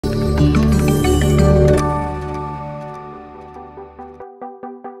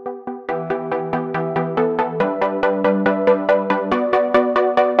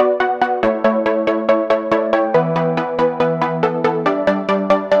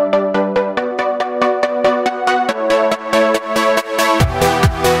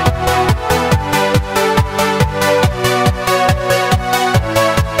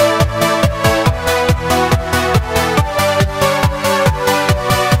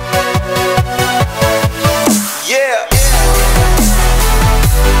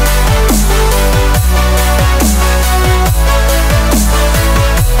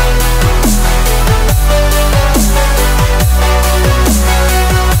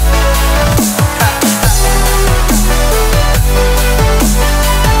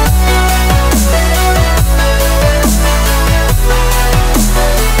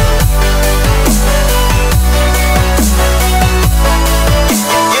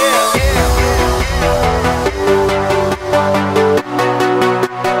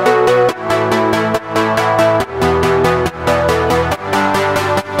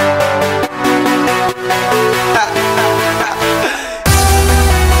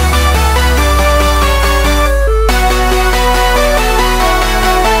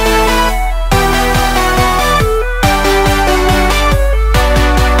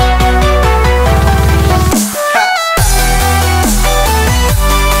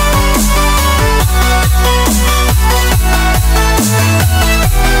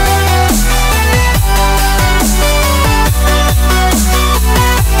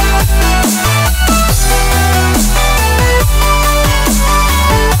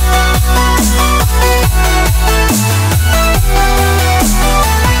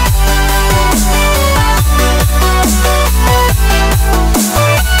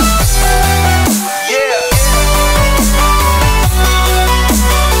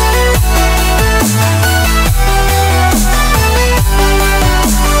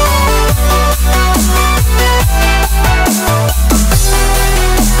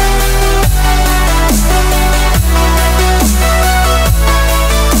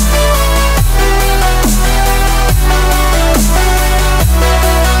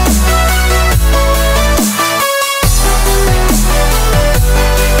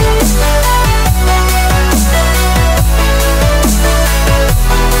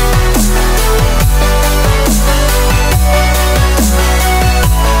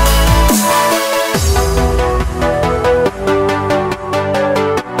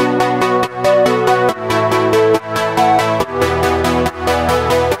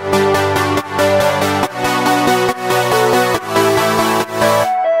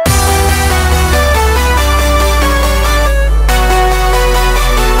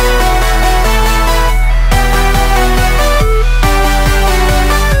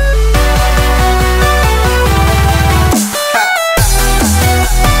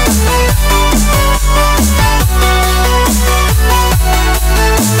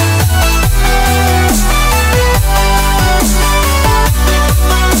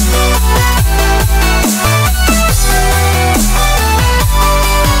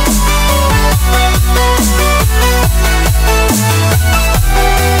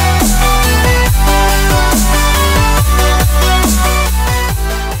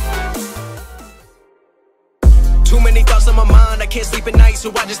can't sleep at night,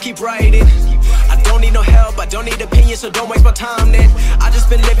 so I just keep writing. I don't need no help, I don't need opinions, so don't waste my time then. I just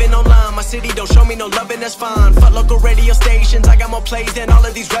been living online, my city don't show me no love and that's fine. Fuck local radio stations, I got more plays than all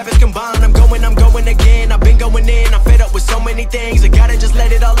of these rappers combined. I'm going again, I've been going in, I'm fed up with so many things, I gotta just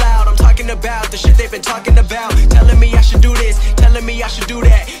let it all out. I'm talking about the shit they've been talking about, telling me I should do this, telling me I should do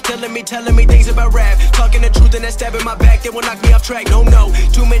that, telling me things about rap, talking the truth and that stab in my back that will knock me off track. No,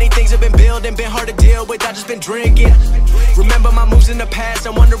 too many things have been building, been hard to deal with, I just been drinking. Remember my moves in the past,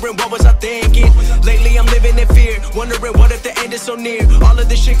 I'm wondering what was I thinking. Lately I'm living in fear, wondering what if the end is so near. All of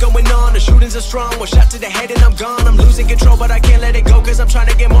this shit going on, the shootings are strong, one shot to the head and I'm gone. I'm losing control but I can't let it go, cause I'm trying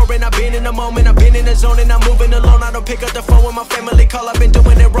to get more. And I've been in the moment, I've been in the zone, and I'm moving alone. I don't pick up the phone when my family call, I've been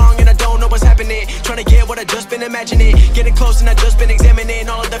doing it wrong and I don't know what's happening. Trying to get what I just been imagining, getting close and I just been examining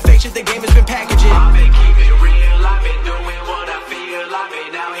all of the fake shit the game has been packaging. I've been keeping real, I've been doing what I feel, I've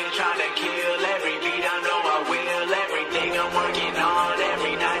been out here trying to kill every beat, I know I will. Everything I'm working on,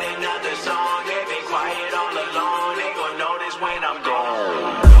 every night another song. They've been quiet all along, they gon' notice when I'm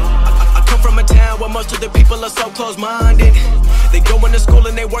gone. I come from a town where most of the people are so close-minded. They go into school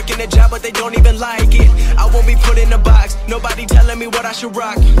and they work in a job but they don't even like it. I won't be put in a box, nobody telling me what I should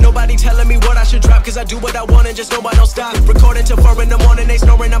rock, nobody telling me what I should drop, cause I do what I want and just know I don't stop. Recording till 4 in the morning, they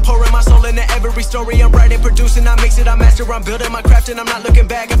snoring, I'm pouring my soul into every story. I'm writing, producing, I mix it, I master, I'm building my craft and I'm not looking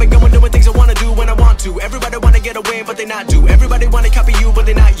back. I've been going doing things I wanna do when I want to. Everybody wanna get away but they not do. Everybody wanna copy you but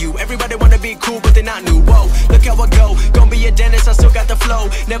they not you. Everybody wanna be cool but they not new. Whoa, look how I go, gonna be a dentist, I still got the flow.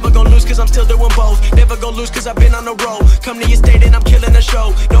 Never gonna lose cause I'm still doing both. Never gonna lose cause I've been on the road. Come to your state and I'm killing the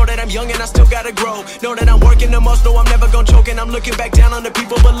show. Know that I'm young and I still gotta grow. Know that I'm working the most, know I'm never gonna choke. And I'm looking back down on the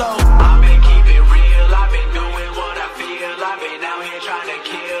people below. I've been keeping real, I've been doing what I feel. I've been out here trying to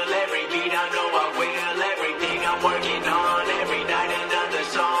kill every beat, I know I will. Everything I'm working on, every night another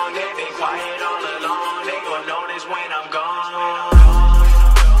song. They've been quiet all along, they gon' notice when I'm gone.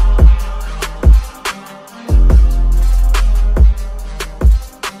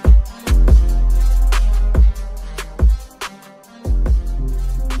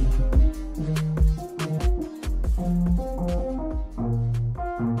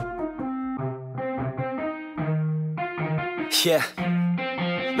 Yeah,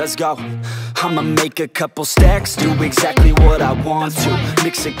 let's go. I'ma make a couple stacks, do exactly what I want to.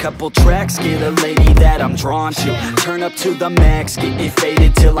 Mix a couple tracks, get a lady that I'm drawn to. Turn up to the max, get me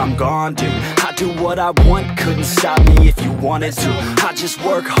faded till I'm gone, dude. I do what I want, couldn't stop me if you wanted to. I just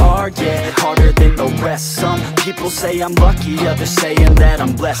work hard, yeah, harder than the rest. Some people say I'm lucky, others saying that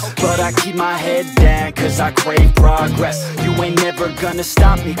I'm blessed. But I keep my head down, cause I crave progress. You ain't never gonna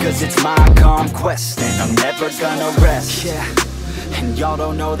stop me, cause it's my conquest. And I'm never gonna rest, yeah. And y'all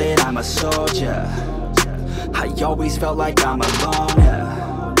don't know that I'm a soldier. I always felt like I'm alone,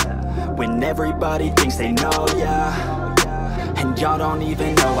 yeah. When everybody thinks they know, yeah. And y'all don't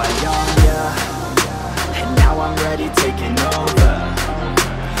even know I own, yeah. And now I'm ready taking over,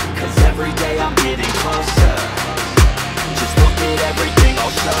 cause every day I'm getting closer. Just look at everything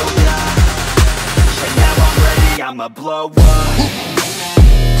I'll show ya. And now I'm ready, I'ma blow up.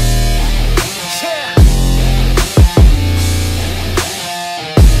 Yeah.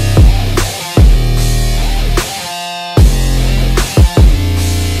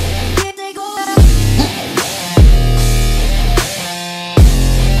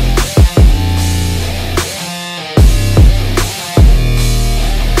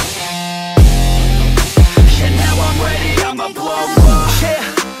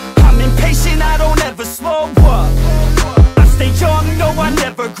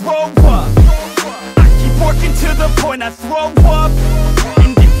 When I throw up,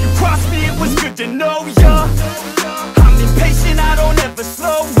 and if you cross me, it was good to know ya. I'm impatient, I don't ever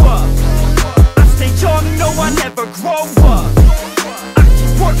slow up. I stay young, no, I never grow up. I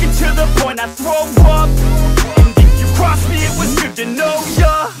keep working to the point I throw up, and if you cross me, it was good to know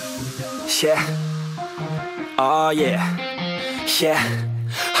ya. Yeah, oh yeah, yeah.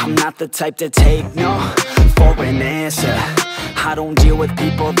 I'm not the type to take no for an answer. I don't deal with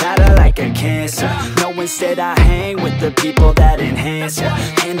people that are like a cancer. No, instead I hang with the people that enhance ya.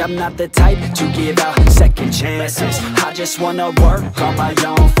 And I'm not the type to give out second chances. I just wanna work on my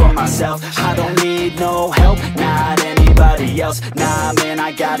own for myself. I don't need no help, not anybody else. Nah, man,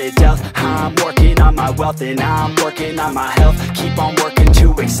 I got it dealt. I'm working on my wealth and I'm working on my health. Keep on working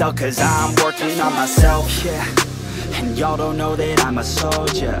to excel, cause I'm working on myself, yeah. And y'all don't know that I'm a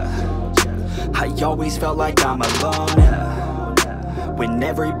soldier. I always felt like I'm alone, yeah. When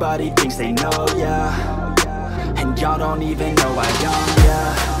everybody thinks they know, yeah. And y'all don't even know I own,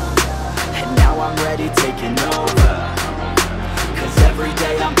 yeah. And now I'm ready taking over, cause every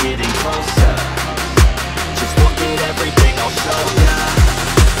day I'm getting closer. Just look at everything I'll show ya.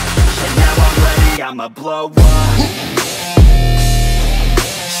 And now I'm ready, I'ma blow up.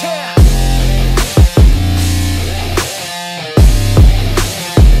 Yeah.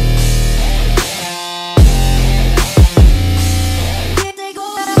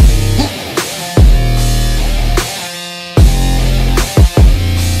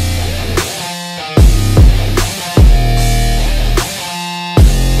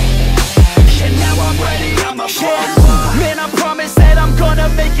 Man, I promise that I'm gonna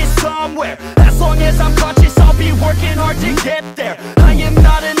make it somewhere. As long as I'm conscious, I'll be working hard to get there. I am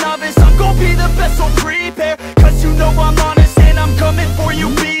not a novice, I'm gonna be the best, so prepare. Cause you know I'm honest and I'm coming for you,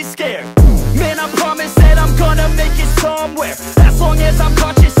 be scared. Man, I promise that I'm gonna make it somewhere. As long as I'm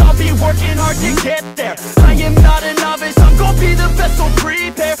conscious, I'll be working hard to get there. I am not a novice, I'm gonna be the best, so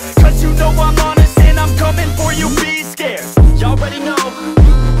prepare. Cause you know I'm honest and I'm coming for you, be scared. Y'all already know.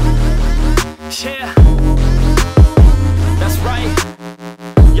 Yeah. That's right,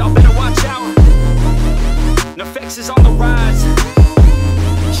 y'all better watch out. NFX is on the rise.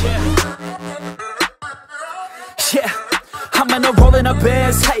 Yeah, I'm gonna roll in a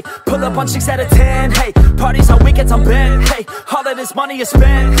biz. Hey, pull up on 6 out of 10. Hey, parties on weekends I'm bent. Hey, all of this money is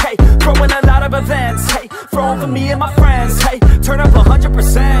spent. Hey, throwing a lot of events. Hey, throwing for me and my friends. Hey, turn up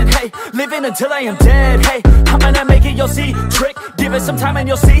 100%. Hey, living until I am dead. Hey, I'm gonna make it, you'll see. Trick, give it some time and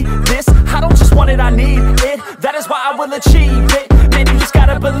you'll see. This, I don't just want it, I need it. That is why I will achieve it. Man, you just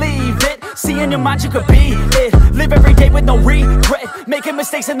gotta believe it. See in your mind you could be it. Live every day with no regret. Making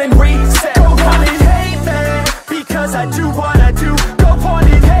mistakes and then reset. Go on and hate me, because I do what I do. Go on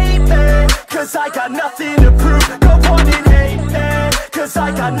and hate me, cause I got nothing to prove. Go on and hate me, cause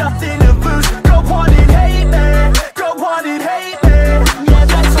I got nothing to lose. Go on and hate me, go on and hate me. Yeah,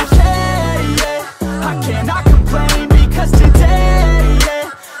 that's okay, yeah. I cannot complain, because today,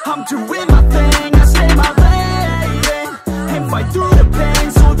 yeah, I'm doing my thing, I stay my lane, and fight through the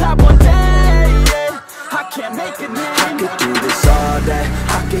pain, so that one day, yeah, I can make a name. I could do this all day,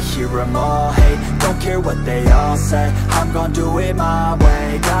 I could hear them all hate. Don't care what they all say, I'm gonna do it my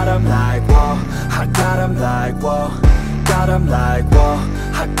way. Got them like, whoa, I got them like, whoa. Got them like, whoa,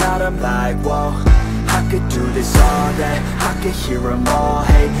 I got them like, whoa. I could do this all day, I could hear them all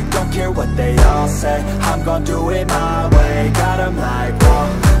hate. Don't care what they all say, I'm gonna do it my way. Got them like, whoa,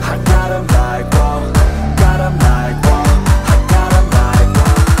 I got them like, whoa. Got them like, whoa, I got them like,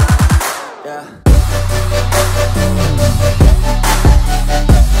 whoa. Yeah.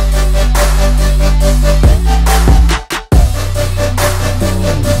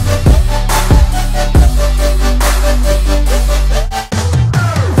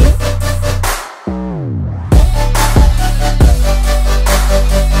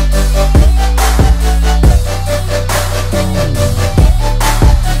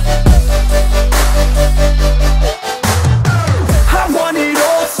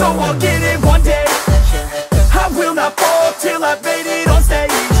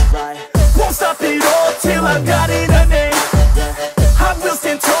 Till I've got it,